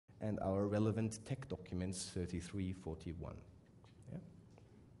and our relevant tech documents 3341. Yeah?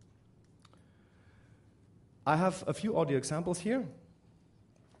 I have a few audio examples here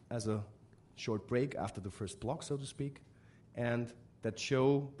as a short break after the first block, so to speak, and that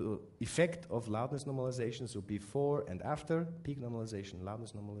show the effect of loudness normalization, so before and after peak normalization,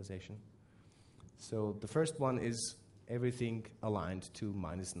 loudness normalization. So the first one is everything aligned to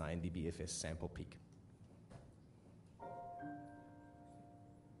minus 9 dBFS sample peak.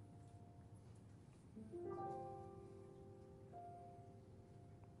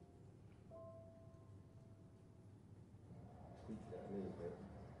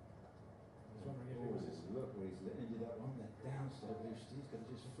 Look where he's ended up on that downslope loose. He's got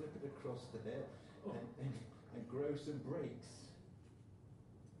to just flip it across there and grow some breaks.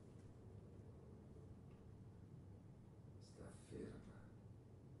 Sta ferma.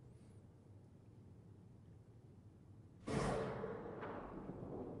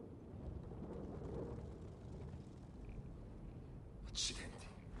 Accidenti.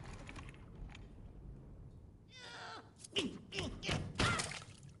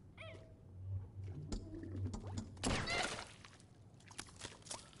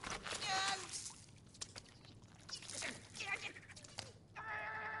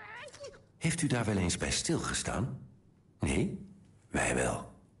 Heeft u daar wel eens bij stilgestaan? Nee? Wij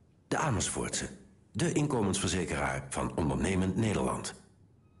wel. De Amersfoortse, de inkomensverzekeraar van ondernemend Nederland.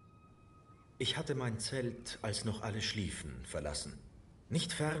 Ich hatte mein Zelt, als noch alle schliefen, verlassen.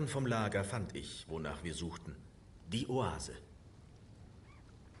 Nicht fern vom Lager fand ich, wonach wir suchten, die Oase.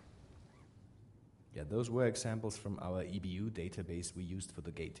 Yeah, those were examples from our EBU database we used for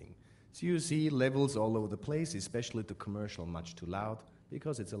the gating. So you see levels all over the place, especially the commercial much too loud,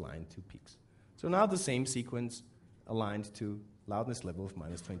 because it's aligned to peaks. So now the same sequence aligned to loudness level of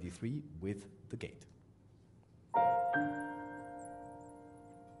minus 23 with the gate.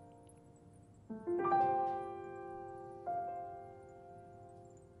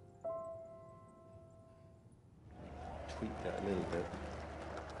 Tweak that a little bit.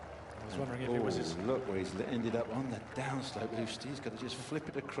 I was wondering if it was his... Look where he's ended up on that downslope loose. He's got to just flip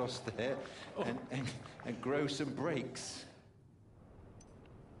it across there and grow some breaks.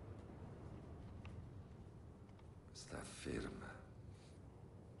 Sta ferma.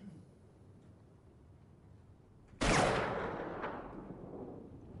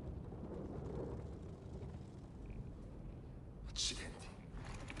 Accidenti.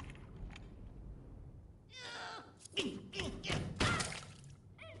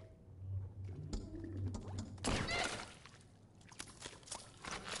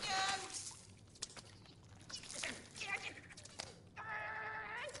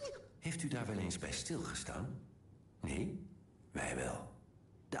 Heeft u daar wel eens bij stilgestaan? Nee? Wij wel.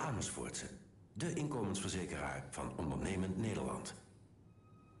 De Amersfoortse, de inkomensverzekeraar van ondernemend Nederland.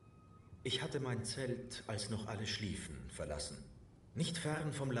 Ich hatte mein Zelt, als noch alle schliefen, verlassen. Nicht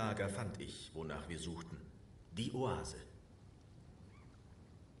fern vom Lager fand ich, wonach wir suchten, die Oase.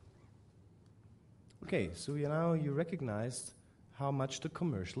 Okay, so now you recognized how much the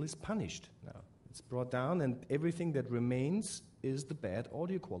commercial is punished now. It's brought down, and everything that remains is the bad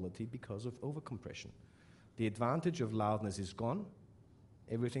audio quality because of overcompression. The advantage of loudness is gone.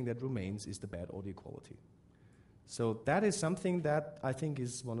 Everything that remains is the bad audio quality. So that is something that I think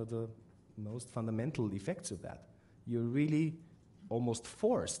is one of the most fundamental effects of that. You're really almost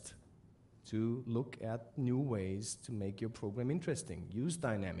forced to look at new ways to make your program interesting. Use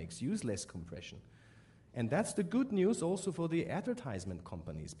dynamics, use less compression. And that's the good news also for the advertisement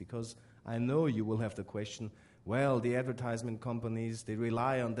companies, because I know you will have the question, well, the advertisement companies, they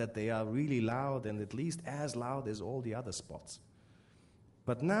rely on that they are really loud and at least as loud as all the other spots.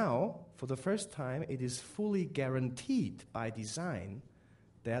 But now, for the first time, it is fully guaranteed by design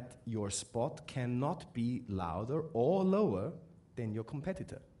that your spot cannot be louder or lower than your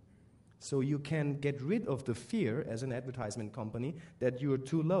competitor. So you can get rid of the fear as an advertisement company that you're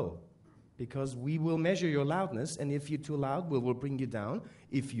too low, because we will measure your loudness, and if you're too loud, we will bring you down.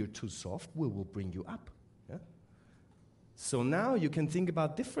 If you're too soft, we will bring you up. Yeah? So now you can think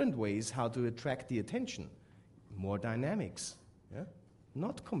about different ways how to attract the attention. More dynamics. Yeah?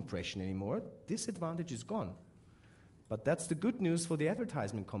 Not compression anymore. This advantage is gone. But that's the good news for the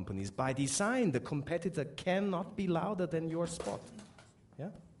advertisement companies. By design, the competitor cannot be louder than your spot.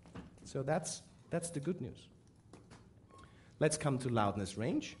 Yeah? So that's the good news. Let's come to loudness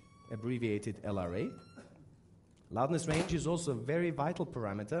range, abbreviated LRA. Loudness range is also a very vital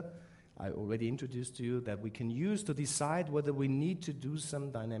parameter. I already introduced to you that we can use to decide whether we need to do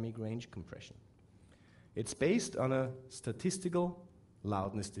some dynamic range compression. It's based on a statistical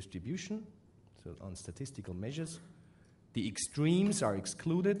loudness distribution, so on statistical measures, The extremes are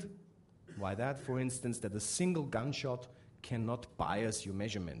excluded. Why that? For instance, that a single gunshot cannot bias your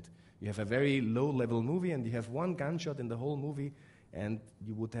measurement. You have a very low-level movie and you have one gunshot in the whole movie, and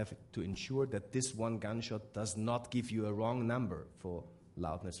you would have to ensure that this one gunshot does not give you a wrong number for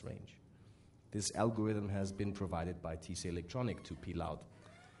loudness range. This algorithm has been provided by TC Electronic to P-Loud.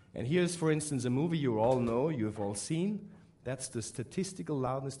 And here's, for instance, a movie you all know, you've all seen. That's the statistical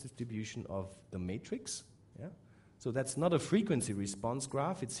loudness distribution of the matrix. Yeah? So that's not a frequency response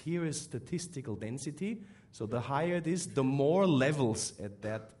graph. It's here is statistical density. So the higher it is, the more levels at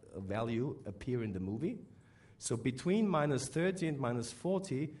that value appear in the movie. So between -30 and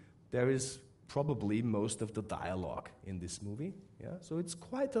 -40, there is probably most of the dialogue in this movie. Yeah? So it's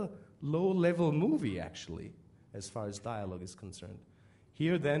quite a low-level movie, actually, as far as dialogue is concerned.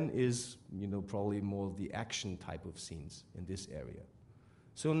 Here, then, is probably more the action type of scenes in this area.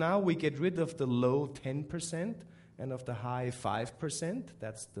 So now we get rid of the low 10% and of the high 5%.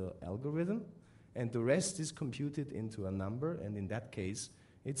 That's the algorithm. And the rest is computed into a number, and in that case,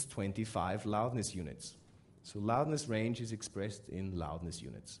 it's 25 loudness units. So loudness range is expressed in loudness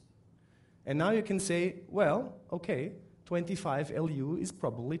units. And now you can say, well, okay, 25 LU is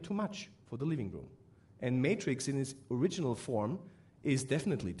probably too much for the living room. And matrix in its original form is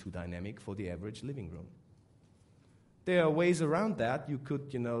definitely too dynamic for the average living room. There are ways around that. You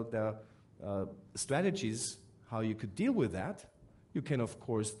could, there are strategies how you could deal with that. You can, of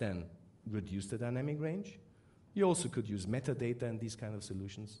course, then reduce the dynamic range. You also could use metadata and these kind of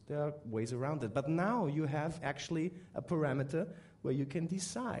solutions. There are ways around it. But now you have actually a parameter where you can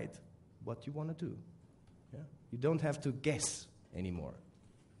decide what you want to do. Yeah? You don't have to guess anymore.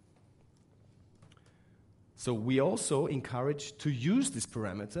 So we also encourage to use this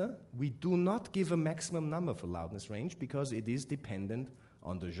parameter. We do not give a maximum number for loudness range because it is dependent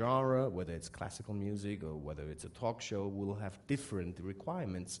on the genre, whether it's classical music or whether it's a talk show. We'll have different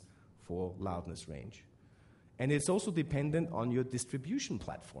requirements for loudness range. And it's also dependent on your distribution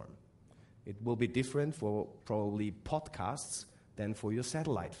platform. It will be different for probably podcasts than for your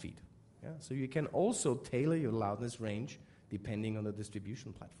satellite feed. Yeah? So you can also tailor your loudness range depending on the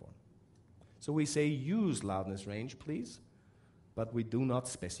distribution platform. So we say use loudness range, please, but we do not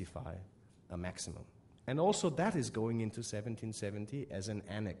specify a maximum. And also that is going into 1770 as an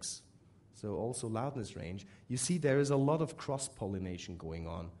annex. So also loudness range. You see there is a lot of cross-pollination going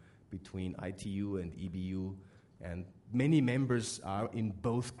on between ITU and EBU, and many members are in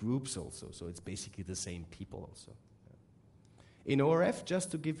both groups also, so it's basically the same people also. In ORF,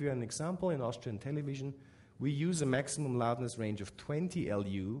 just to give you an example, in Austrian television, we use a maximum loudness range of 20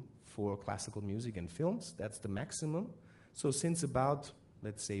 LU for classical music and films. That's the maximum. So since about,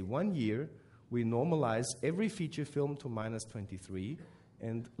 let's say, 1 year, we normalize every feature film to -23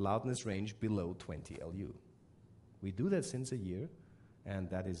 and loudness range below 20 LU. We do that since a year, and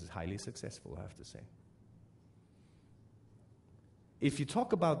that is highly successful, I have to say. If you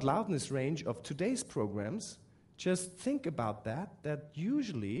talk about loudness range of today's programs, just think about that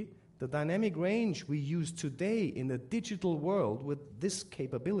usually the dynamic range we use today in a digital world with this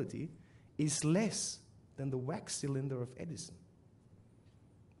capability is less than the wax cylinder of Edison.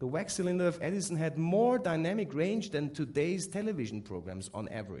 The wax cylinder of Edison had more dynamic range than today's television programs on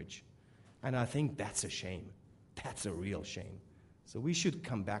average. And I think that's a shame. That's a real shame. So we should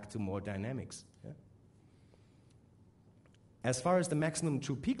come back to more dynamics. Yeah? As far as the maximum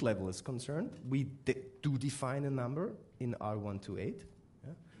true peak level is concerned, we do define a number in R128.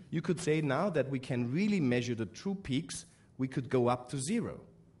 Yeah? You could say now that we can really measure the true peaks, we could go up to 0.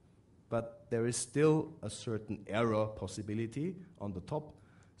 But there is still a certain error possibility on the top,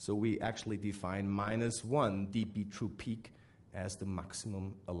 so we actually define -1 dB true peak as the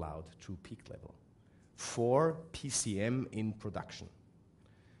maximum allowed true peak level for PCM in production.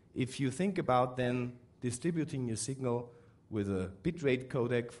 If you think about then distributing your signal with a bitrate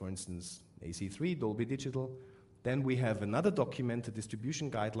codec, for instance, AC3, Dolby Digital, then we have another document, the distribution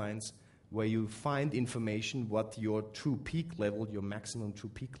guidelines, where you find information what your true peak level, your maximum true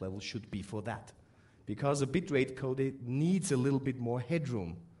peak level should be for that. Because a bitrate codec needs a little bit more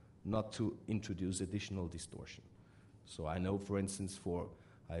headroom not to introduce additional distortion. So I know, for instance, for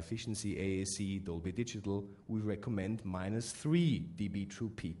high efficiency AAC, Dolby Digital, we recommend -3 dB true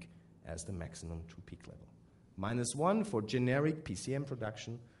peak as the maximum true peak level. -1 for generic PCM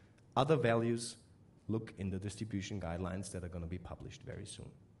production. Other values, look in the distribution guidelines that are going to be published very soon.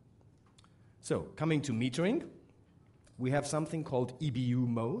 So, coming to metering, we have something called EBU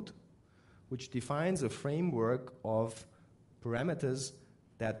mode, which defines a framework of parameters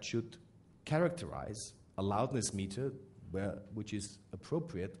that should characterize a loudness meter which is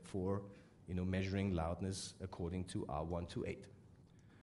appropriate for measuring loudness according to R1 to 8.